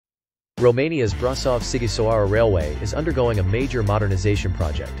Romania's Brașov-Sighișoara railway is undergoing a major modernization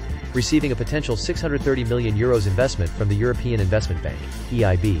project, receiving a potential €630 million investment from the European Investment Bank,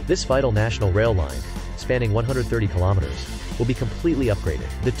 EIB. This vital national rail line, spanning 130 kilometers, will be completely upgraded.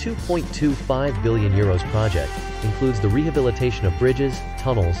 The €2.25 billion project includes the rehabilitation of bridges,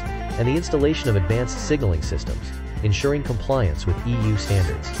 tunnels, and the installation of advanced signaling systems, ensuring compliance with EU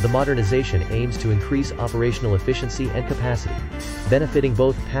standards. The modernization aims to increase operational efficiency and capacity, benefiting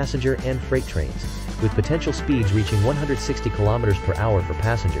both passenger and freight trains, with potential speeds reaching 160 km per hour for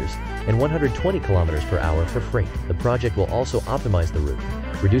passengers and 120 km per hour for freight. The project will also optimize the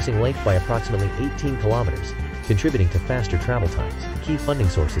route, reducing length by approximately 18 kilometers, contributing to faster travel times. Key funding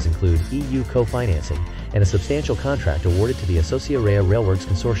sources include EU co-financing and a substantial contract awarded to the Asocierea Rail Works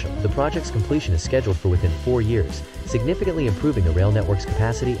consortium. The project's completion is scheduled for within 4 years, significantly improving the rail network's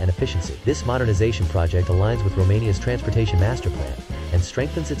capacity and efficiency. This modernization project aligns with Romania's transportation master plan and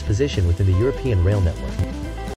strengthens its position within the European rail network.